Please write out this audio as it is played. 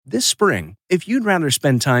This spring, if you'd rather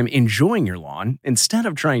spend time enjoying your lawn instead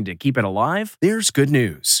of trying to keep it alive, there's good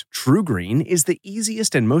news. True Green is the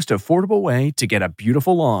easiest and most affordable way to get a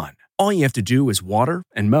beautiful lawn. All you have to do is water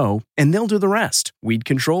and mow, and they'll do the rest. Weed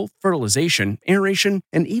control, fertilization, aeration,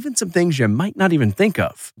 and even some things you might not even think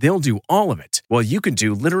of. They'll do all of it, while you can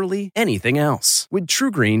do literally anything else. With True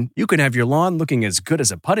Green, you can have your lawn looking as good as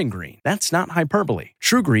a putting green. That's not hyperbole.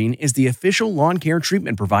 True Green is the official lawn care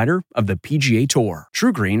treatment provider of the PGA Tour.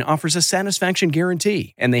 True Green offers a satisfaction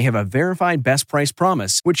guarantee, and they have a verified best price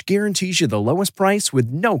promise, which guarantees you the lowest price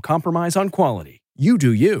with no compromise on quality. You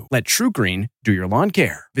do you. Let True Green do your lawn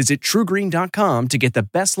care. Visit truegreen.com to get the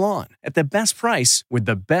best lawn at the best price with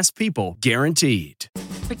the best people guaranteed.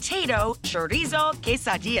 Potato-chorizo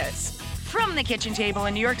quesadillas. From the kitchen table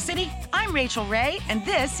in New York City, I'm Rachael Ray, and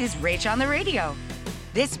this is Rach on the Radio.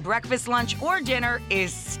 This breakfast, lunch, or dinner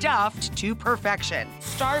is stuffed to perfection.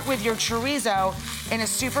 Start with your chorizo in a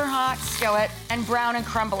super hot skillet and brown and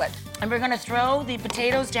crumble it. And we're gonna throw the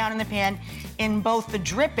potatoes down in the pan in both the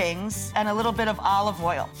drippings and a little bit of olive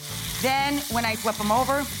oil. Then, when I flip them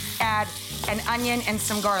over, add an onion and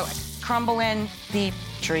some garlic. Crumble in the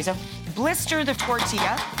chorizo. Blister the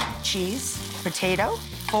tortilla, cheese, potato.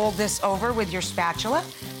 Fold this over with your spatula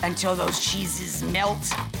until those cheeses melt.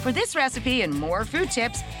 For this recipe and more food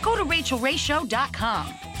tips, go to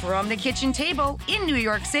RachelRayShow.com. From the kitchen table in New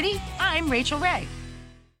York City, I'm Rachael Ray.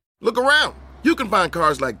 Look around. You can find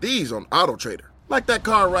cars like these on AutoTrader, like that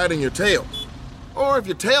car right in your tail. Or if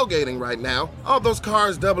you're tailgating right now, all those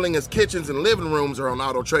cars doubling as kitchens and living rooms are on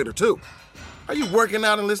AutoTrader too. Are you working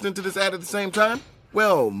out and listening to this ad at the same time?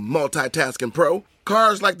 Well, multitasking pro,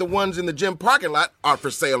 cars like the ones in the gym parking lot are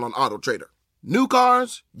for sale on AutoTrader. New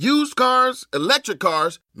cars, used cars, electric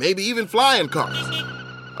cars, maybe even flying cars.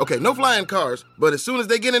 Okay, no flying cars, but as soon as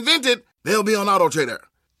they get invented, they'll be on AutoTrader.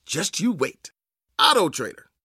 Just you wait. AutoTrader.